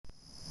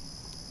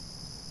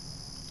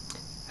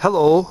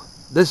Hello,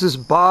 this is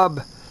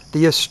Bob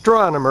the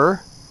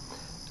astronomer.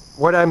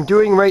 What I'm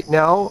doing right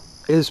now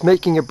is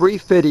making a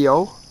brief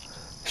video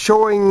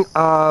showing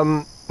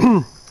a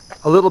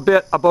little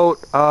bit about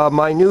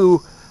my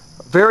new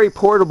very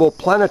portable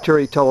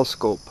planetary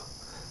telescope.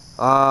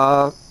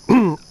 I'll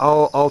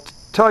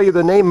tell you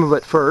the name of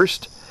it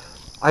first.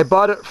 I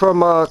bought it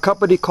from a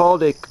company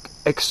called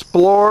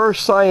Explore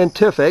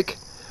Scientific.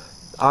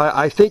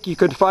 I think you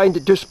can find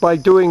it just by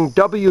doing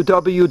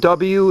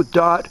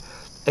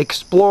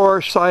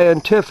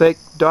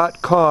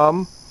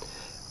www.explorescientific.com,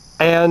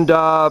 and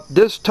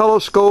this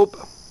telescope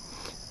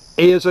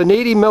is an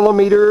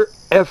 80mm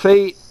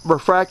f8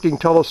 refracting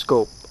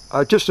telescope,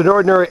 just an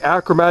ordinary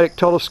achromatic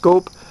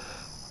telescope.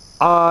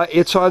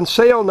 It's on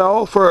sale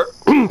now for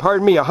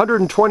pardon me,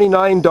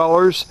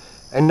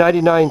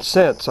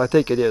 $129.99, I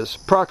think it is,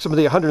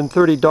 approximately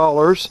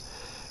 $130.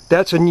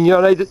 That's in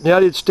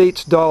United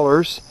States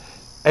dollars.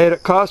 And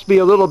it cost me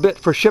a little bit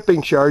for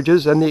shipping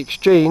charges and the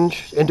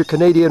exchange into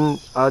Canadian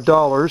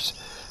dollars,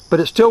 but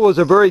it still was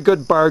a very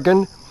good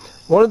bargain.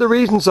 One of the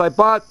reasons I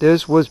bought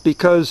this was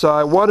because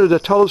I wanted a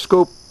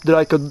telescope that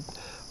I could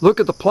look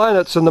at the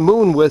planets and the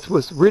moon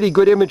with really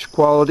good image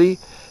quality,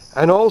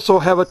 and also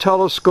have a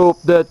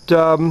telescope that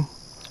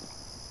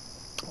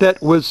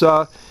that was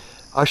a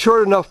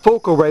short enough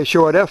focal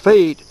ratio at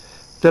f8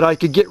 that I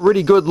could get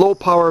really good low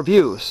power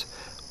views.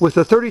 With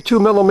a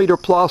 32mm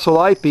Plössl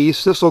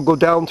eyepiece, this will go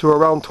down to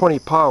around 20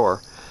 power.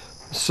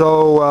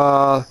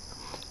 So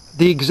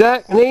the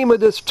exact name of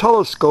this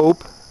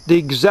telescope, the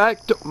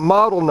exact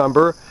model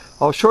number,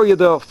 I'll show you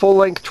the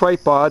full-length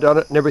tripod on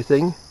it and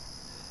everything.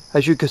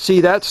 As you can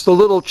see, that's the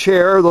little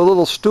chair, the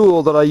little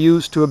stool that I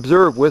use to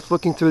observe with,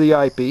 looking through the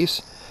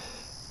eyepiece.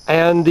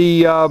 And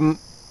the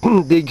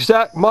the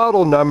exact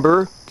model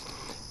number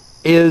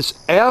is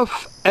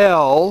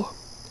FL-AR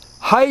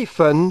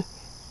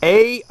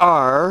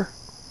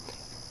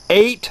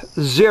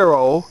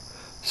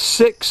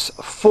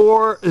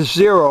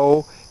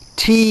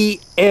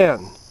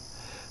 80640TN.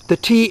 The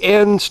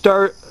TN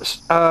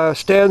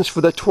stands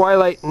for the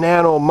Twilight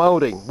Nano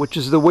mounting, which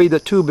is the way the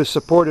tube is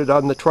supported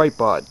on the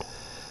tripod.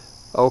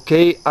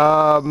 Okay,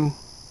 what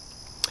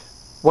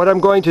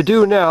I'm going to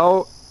do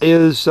now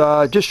is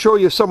just show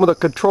you some of the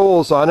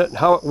controls on it and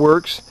how it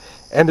works.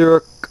 And there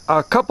are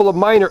a couple of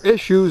minor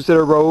issues that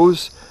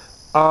arose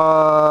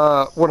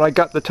when I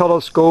got the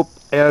telescope,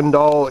 and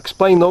I'll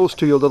explain those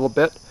to you a little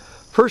bit.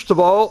 First of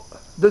all,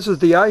 this is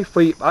the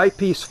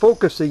eyepiece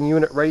focusing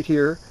unit right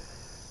here,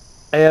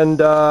 and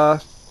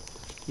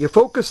you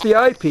focus the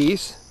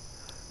eyepiece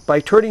by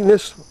turning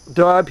this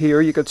knob here.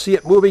 You can see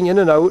it moving in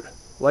and out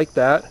like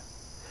that.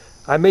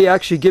 I may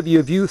actually give you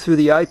a view through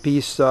the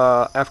eyepiece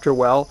after a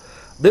while.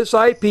 This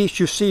eyepiece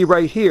you see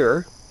right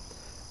here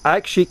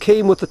actually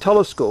came with the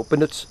telescope,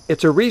 and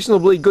it's a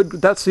reasonably good,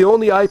 that's the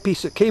only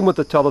eyepiece that came with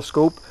the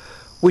telescope,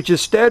 which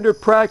is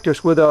standard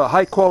practice with a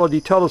high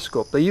quality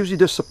telescope. They usually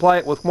just supply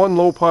it with one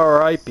low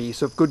power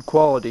eyepiece of good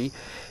quality,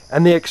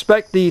 and they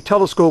expect the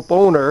telescope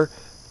owner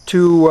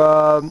to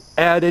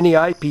add any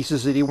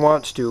eyepieces that he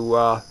wants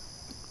to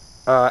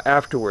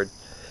afterward.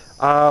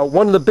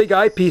 One of the big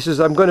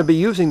eyepieces I'm going to be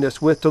using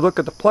this with to look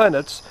at the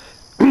planets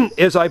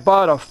is I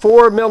bought a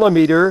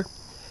 4mm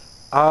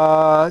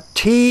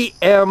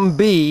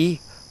TMB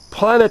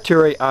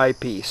planetary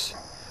eyepiece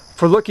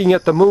for looking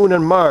at the moon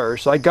and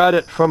Mars. I got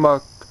it from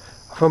a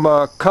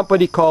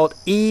company called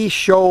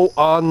eShow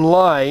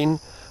Online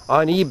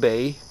on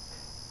eBay,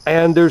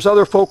 and there's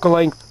other focal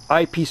length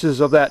eyepieces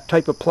of that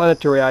type of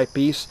planetary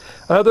eyepiece.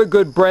 Another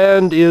good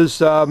brand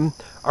is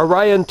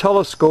Orion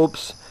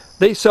Telescopes.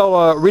 They sell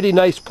a really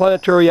nice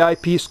planetary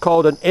eyepiece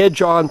called an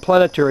Edge-On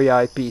planetary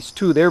eyepiece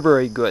too. They're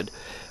very good.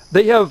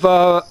 They have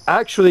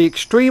actually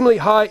extremely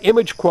high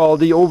image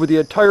quality over the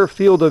entire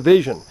field of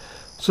vision,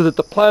 so that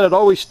the planet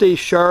always stays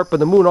sharp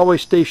and the moon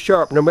always stays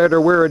sharp no matter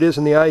where it is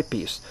in the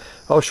eyepiece.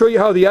 I'll show you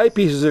how the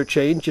eyepieces are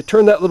changed. You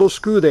turn that little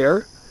screw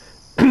there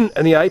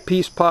and the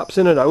eyepiece pops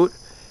in and out,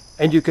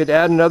 and you could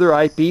add another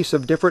eyepiece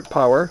of different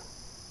power.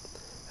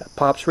 That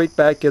pops right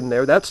back in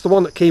there. That's the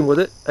one that came with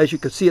it. As you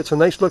can see, it's a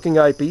nice looking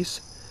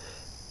eyepiece.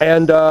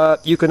 And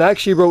you can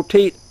actually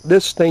rotate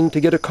this thing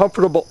to get a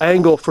comfortable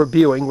angle for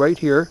viewing right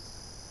here.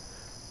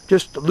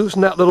 Just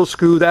loosen that little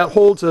screw. That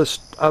holds a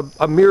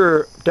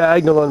mirror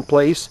diagonal in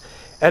place.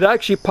 It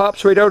actually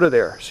pops right out of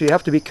there, so you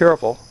have to be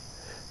careful.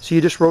 So you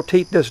just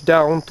rotate this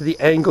down to the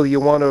angle you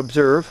want to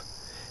observe,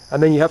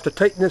 and then you have to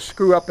tighten this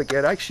screw up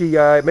again. Actually,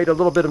 I made a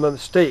little bit of a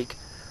mistake.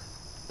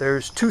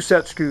 There's two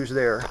set screws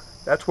there.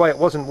 That's why it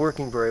wasn't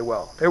working very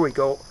well. There we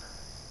go.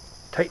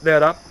 Tighten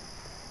that up.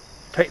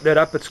 Tighten that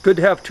up. It's good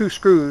to have two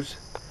screws.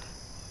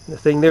 The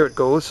thing, there it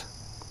goes.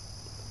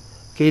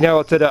 Okay, now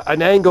it's at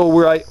an angle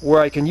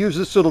where I can use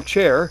this little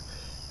chair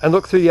and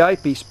look through the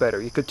eyepiece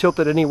better. You could tilt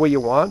it any way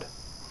you want.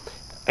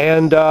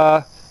 And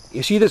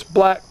you see this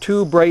black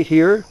tube right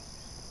here?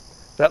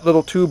 That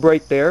little tube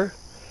right there?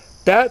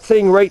 That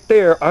thing right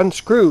there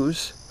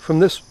unscrews from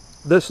this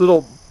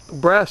little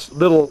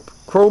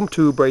chrome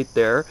tube right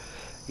there.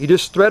 You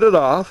just thread it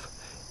off,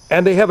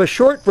 and they have a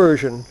short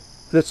version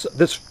this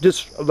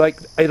like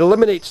it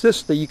eliminates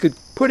this that you could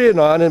put in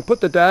on and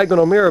put the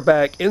diagonal mirror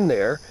back in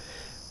there.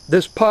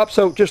 This pops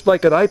out just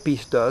like an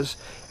eyepiece does,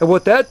 and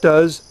what that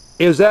does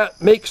is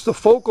that makes the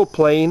focal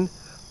plane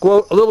go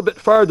out a little bit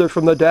farther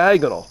from the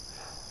diagonal.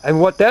 And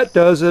what that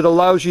does, it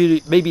allows you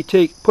to maybe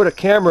put a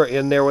camera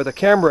in there with a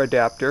camera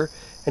adapter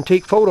and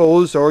take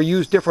photos, or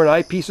use different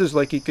eyepieces.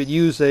 Like you could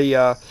use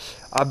a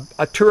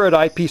turret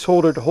eyepiece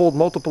holder to hold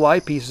multiple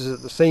eyepieces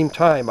at the same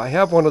time. I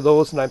have one of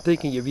those and I'm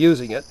thinking of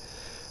using it.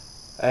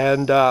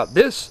 And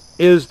this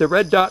is the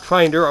red dot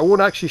finder. I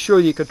won't actually show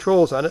you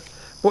controls on it.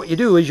 What you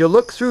do is you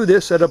look through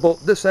this at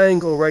about this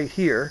angle right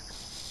here,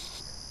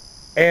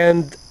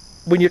 and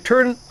when you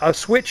turn a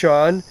switch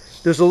on,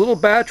 there's a little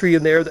battery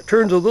in there that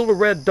turns a little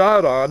red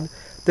dot on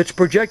that's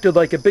projected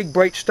like a big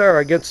bright star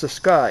against the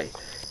sky.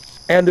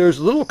 And there's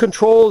little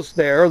controls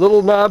there,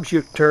 little knobs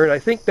you turn. I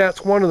think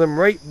that's one of them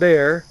right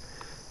there,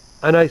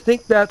 and I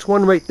think that's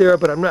one right there,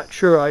 but I'm not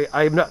sure.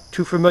 I'm not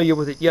too familiar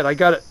with it yet. I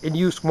got it in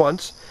use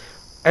once.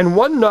 And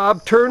one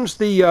knob turns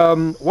the,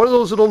 one of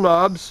those little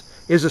knobs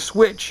is a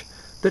switch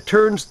that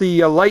turns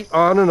the light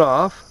on and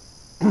off.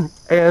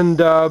 And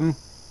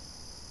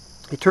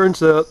it turns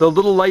the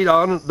little light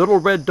on, little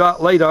red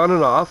dot light on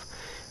and off.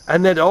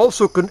 And then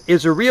also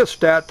is a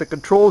rheostat that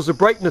controls the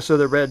brightness of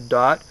the red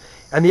dot.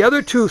 And the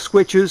other two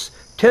switches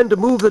tend to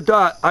move the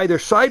dot either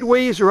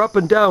sideways or up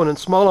and down in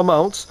small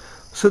amounts,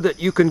 so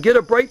that you can get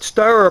a bright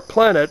star or a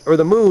planet or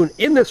the moon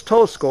in this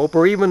telescope,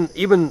 or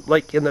even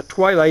like in the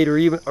twilight, or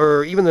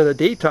even in the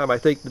daytime. I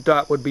think the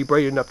dot would be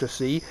bright enough to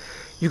see.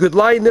 You could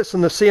line this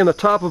on the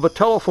top of a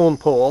telephone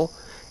pole,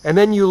 and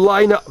then you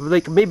line up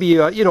like maybe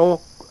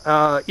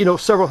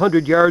several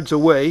hundred yards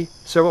away,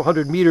 several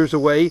hundred meters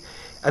away,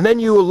 and then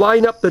you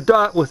line up the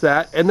dot with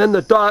that, and then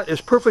the dot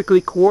is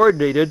perfectly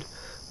coordinated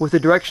with the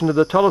direction of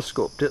the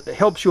telescope. It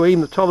helps you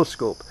aim the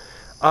telescope.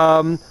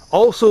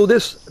 Also,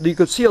 this, you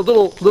could see a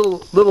little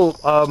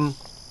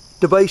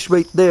device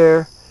right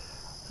there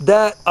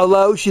that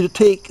allows you to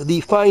take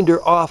the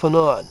finder off and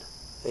on.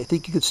 I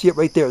think you can see it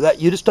right there. That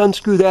you just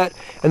unscrew that,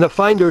 and the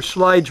finder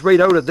slides right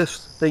out of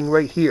this thing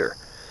right here.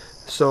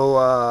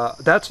 So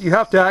you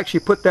have to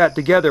actually put that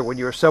together when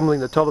you're assembling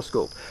the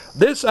telescope.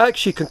 This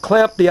actually can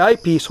clamp the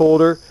eyepiece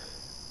holder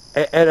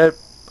at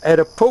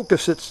a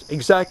focus that's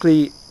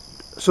exactly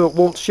so it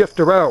won't shift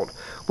around,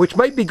 which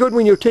might be good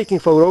when you're taking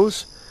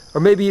photos,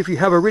 or maybe if you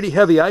have a really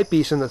heavy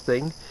eyepiece in the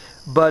thing.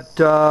 But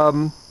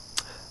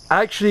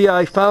actually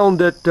I found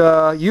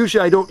that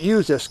usually I don't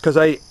use this, because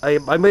I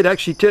might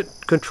actually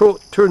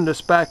turn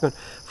this back and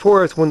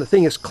forth when the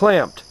thing is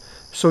clamped.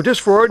 So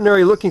just for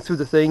ordinary looking through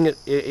the thing,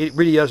 it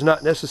really is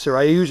not necessary.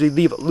 I usually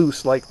leave it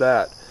loose like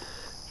that.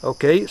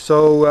 Okay,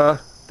 so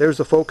there's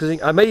the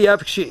focusing. I may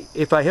actually,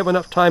 if I have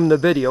enough time in the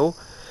video,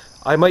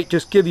 I might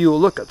just give you a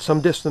look at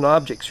some distant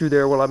objects through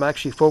there while I'm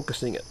actually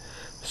focusing it.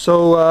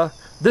 So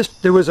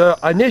there was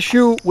an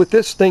issue with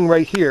this thing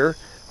right here,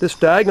 this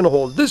diagonal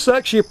hole. This is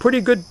actually a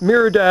pretty good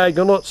mirror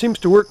diagonal. It seems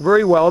to work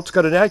very well. It's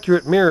got an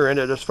accurate mirror in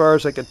it as far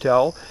as I can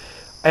tell.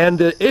 And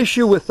the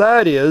issue with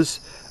that is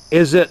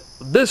that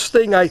this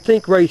thing, I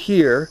think right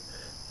here,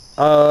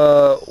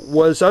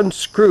 was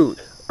unscrewed.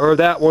 Or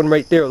that one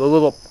right there, the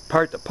little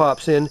part that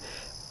pops in.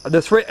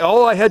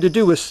 All I had to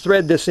do was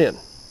thread this in.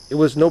 It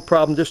was no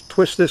problem. Just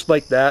twist this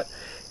like that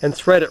and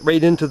thread it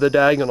right into the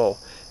diagonal.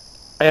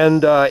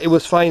 And it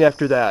was fine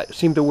after that. It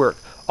seemed to work.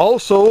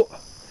 Also,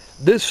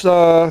 this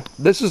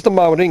is the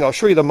mounting. I'll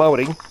show you the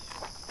mounting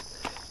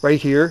right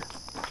here.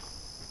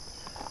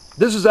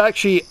 This is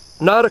actually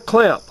not a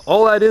clamp.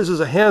 All that is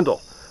a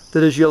handle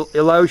that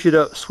allows you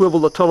to swivel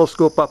the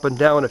telescope up and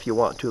down if you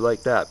want to,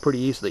 like that, pretty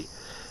easily.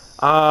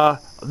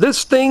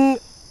 This thing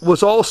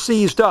was all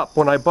seized up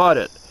when I bought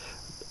it.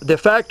 The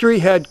factory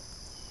had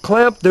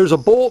clamped, there's a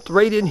bolt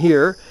right in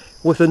here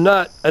with a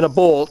nut and a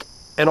bolt,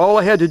 and all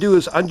I had to do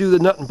is undo the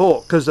nut and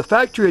bolt, because the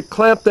factory had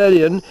clamped that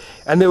in,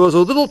 and there was a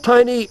little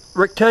tiny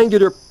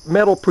rectangular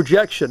metal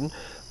projection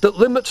that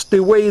limits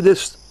the way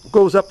this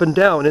goes up and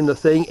down in the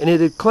thing, and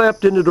it had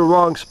clamped into the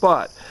wrong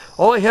spot.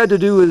 All I had to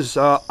do is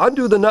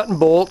undo the nut and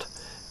bolt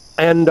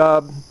and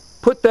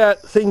put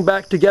that thing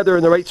back together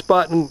in the right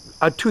spot, and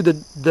undo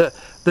the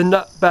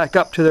nut back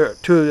up to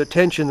the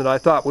tension that I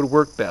thought would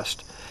work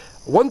best.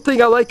 One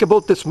thing I like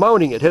about this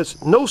mounting, it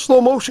has no slow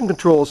motion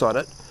controls on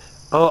it.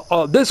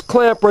 This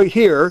clamp right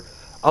here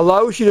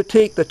allows you to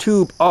take the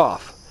tube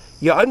off.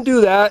 You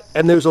undo that,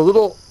 and there's a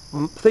little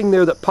thing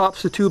there that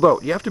pops the tube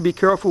out. You have to be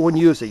careful when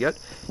using it.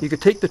 You can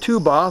take the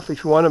tube off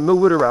if you want to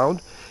move it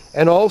around.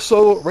 And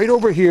also, right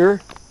over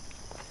here,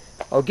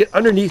 I'll get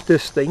underneath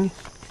this thing.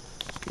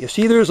 You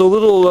see there's a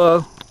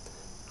little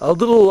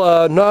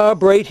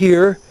knob right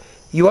here.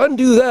 You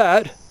undo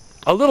that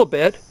a little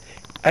bit,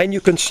 and you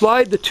can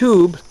slide the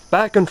tube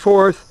back and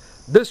forth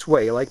this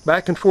way, like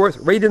back and forth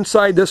right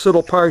inside this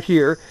little part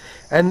here,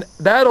 and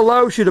that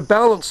allows you to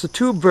balance the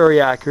tube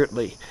very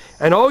accurately.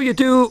 And all you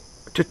do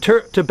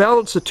to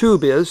balance the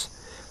tube is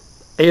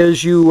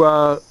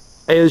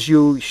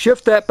you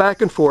shift that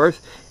back and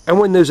forth, and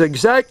when there's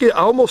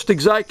almost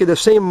exactly the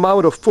same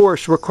amount of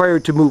force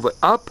required to move it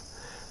up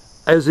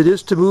as it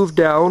is to move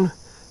down,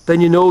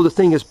 then you know the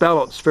thing is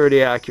balanced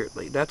fairly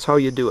accurately. That's how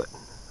you do it.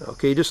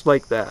 Okay, just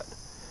like that.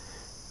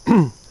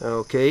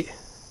 Okay,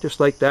 just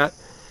like that.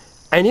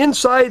 And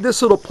inside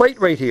this little plate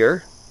right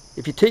here,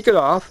 if you take it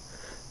off,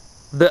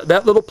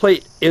 that little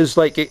plate is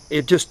like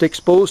it just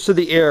exposed to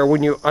the air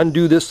when you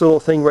undo this little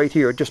thing right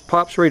here. It just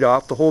pops right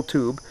off, the whole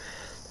tube.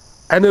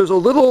 And there's a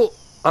little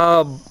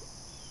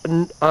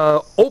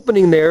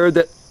opening there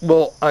that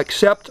will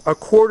accept a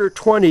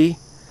 1/4-20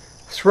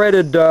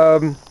 threaded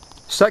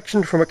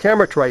section from a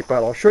camera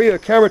tripod. I'll show you a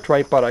camera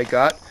tripod I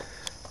got.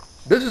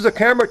 This is a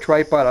camera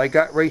tripod I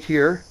got right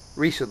here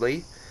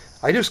recently.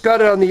 I just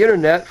got it on the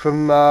internet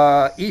from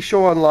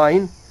eShow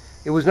Online.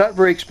 It was not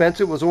very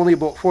expensive. It was only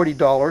about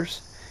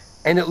 $40.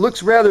 And it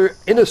looks rather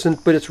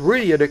innocent, but it's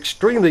really an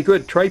extremely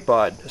good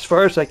tripod, as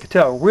far as I can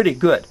tell. Really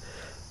good.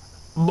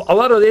 A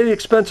lot of the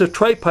inexpensive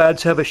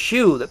tripods have a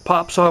shoe that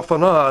pops off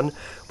and on,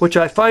 which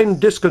I find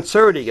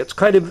disconcerting. It's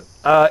kind of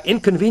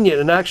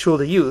inconvenient in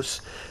actual use,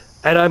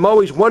 and I'm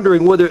always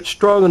wondering whether it's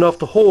strong enough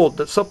to hold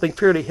that's something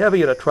fairly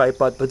heavy in a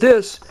tripod. But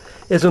this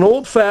is an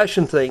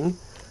old-fashioned thing.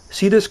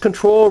 See this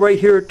control right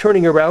here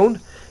turning around?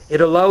 It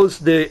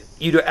allows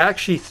you to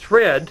actually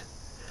thread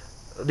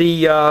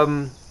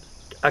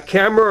a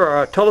camera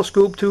or a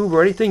telescope tube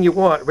or anything you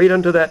want right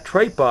onto that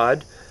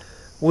tripod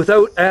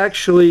without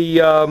actually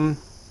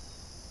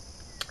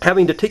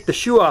having to take the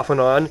shoe off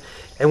and on.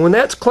 And when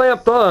that's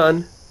clamped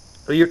on,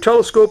 your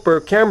telescope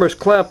or camera is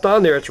clamped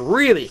on there, it's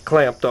really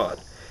clamped on,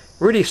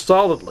 really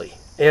solidly.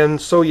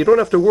 And so you don't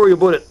have to worry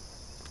about it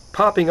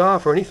popping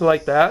off or anything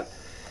like that.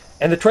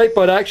 And the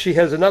tripod actually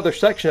has another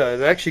section on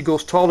it. It actually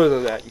goes taller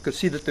than that. You can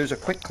see that there's a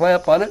quick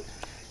clamp on it.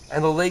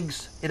 And the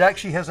legs, it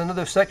actually has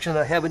another section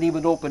I haven't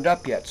even opened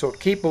up yet. So it's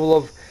capable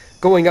of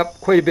going up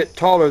quite a bit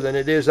taller than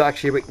it is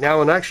actually right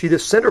now. And actually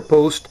this center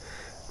post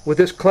with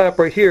this clamp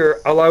right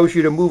here allows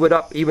you to move it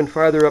up even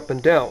farther up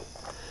and down.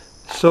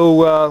 So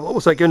what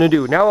was I going to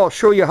do? Now I'll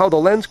show you how the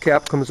lens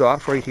cap comes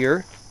off right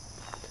here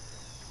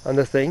on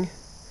the thing.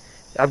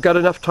 I've got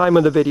enough time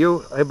in the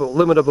video. I have a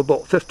limit of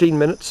about 15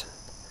 minutes.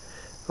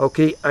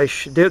 Okay,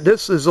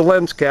 this is the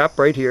lens cap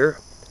right here.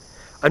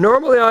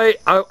 Normally,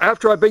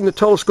 after I bring the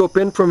telescope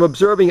in from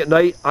observing at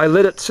night, I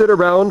let it sit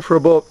around for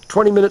about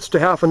 20 minutes to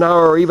half an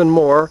hour or even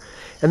more.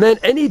 And then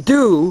any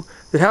dew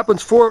that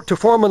happens to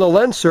form on the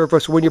lens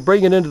surface when you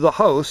bring it into the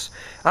house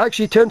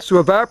actually tends to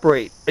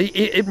evaporate.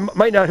 It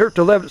might not hurt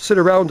to let it sit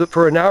around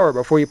for an hour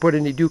before you put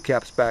any dew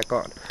caps back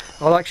on.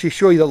 I'll actually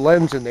show you the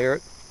lens in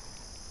there.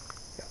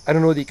 I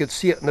don't know whether you can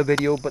see it in the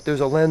video, but there's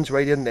a lens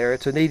right in there.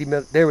 It's an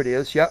 80mm, there it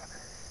is, yeah.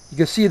 You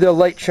can see the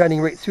light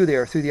shining right through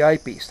there, through the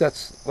eyepiece.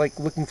 That's like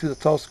looking through the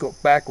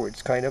telescope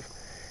backwards, kind of.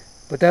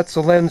 But that's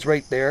the lens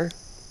right there.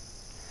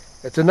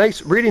 It's a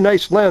nice, really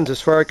nice lens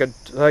as far as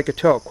I could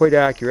tell, quite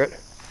accurate.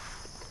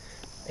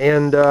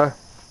 And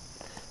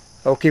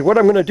okay, what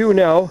I'm going to do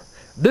now,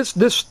 this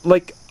has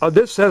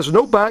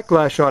no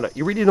backlash on it.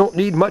 You really don't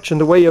need much in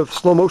the way of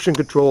slow motion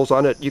controls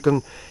on it. You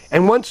can,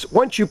 and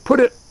once you put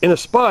it in a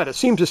spot, it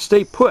seems to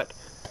stay put.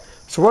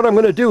 So what I'm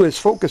going to do is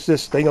focus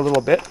this thing a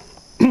little bit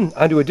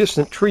onto a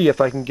distant tree if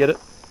I can get it.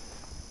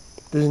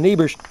 There's a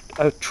neighbor's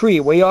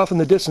tree way off in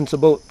the distance,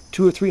 about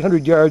 200 or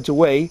 300 yards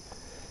away.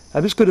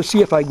 I'm just going to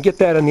see if I can get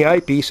that on the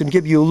eyepiece and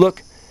give you a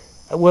look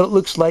at what it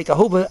looks like. I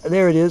hope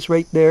there it is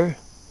right there.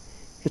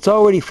 It's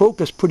already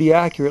focused pretty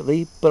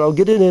accurately, but I'll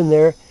get it in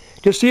there.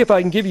 Just see if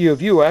I can give you a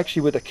view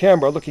actually with the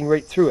camera looking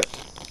right through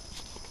it.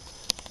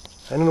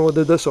 I don't know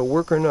whether this will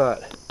work or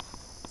not.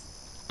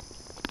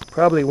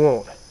 Probably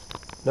won't.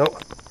 No.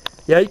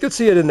 Yeah, you can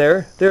see it in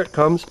there. There it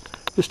comes.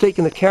 Just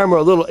taking the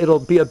camera a little, it'll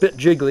be a bit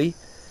jiggly.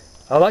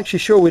 I'll actually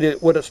show you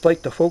what it's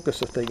like to focus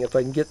the thing if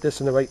I can get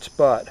this in the right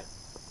spot.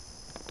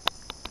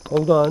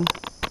 Hold on.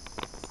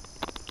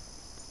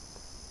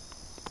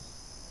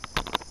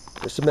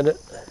 Just a minute.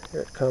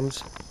 Here it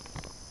comes.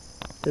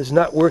 It's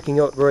not working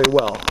out very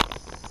well.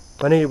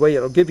 But anyway,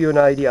 it'll give you an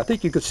idea. I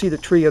think you could see the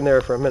tree in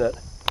there for a minute.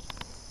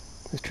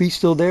 The tree's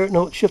still there?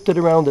 No, it shifted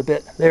around a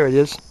bit. There it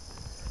is.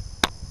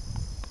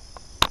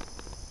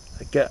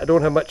 I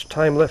don't have much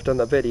time left on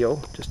the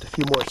video, just a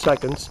few more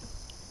seconds.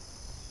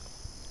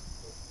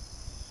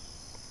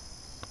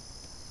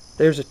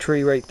 There's a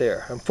tree right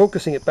there. I'm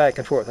focusing it back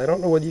and forth. I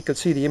don't know whether you can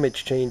see the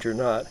image change or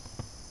not.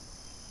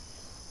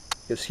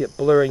 You can see it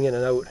blurring in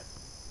and out.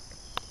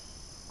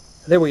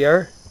 There we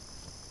are.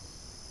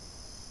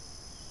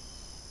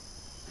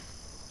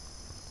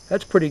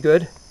 That's pretty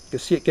good. You can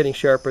see it getting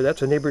sharper.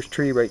 That's a neighbor's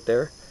tree right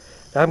there.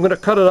 Now I'm going to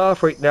cut it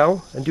off right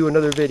now and do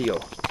another video.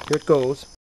 Here it goes.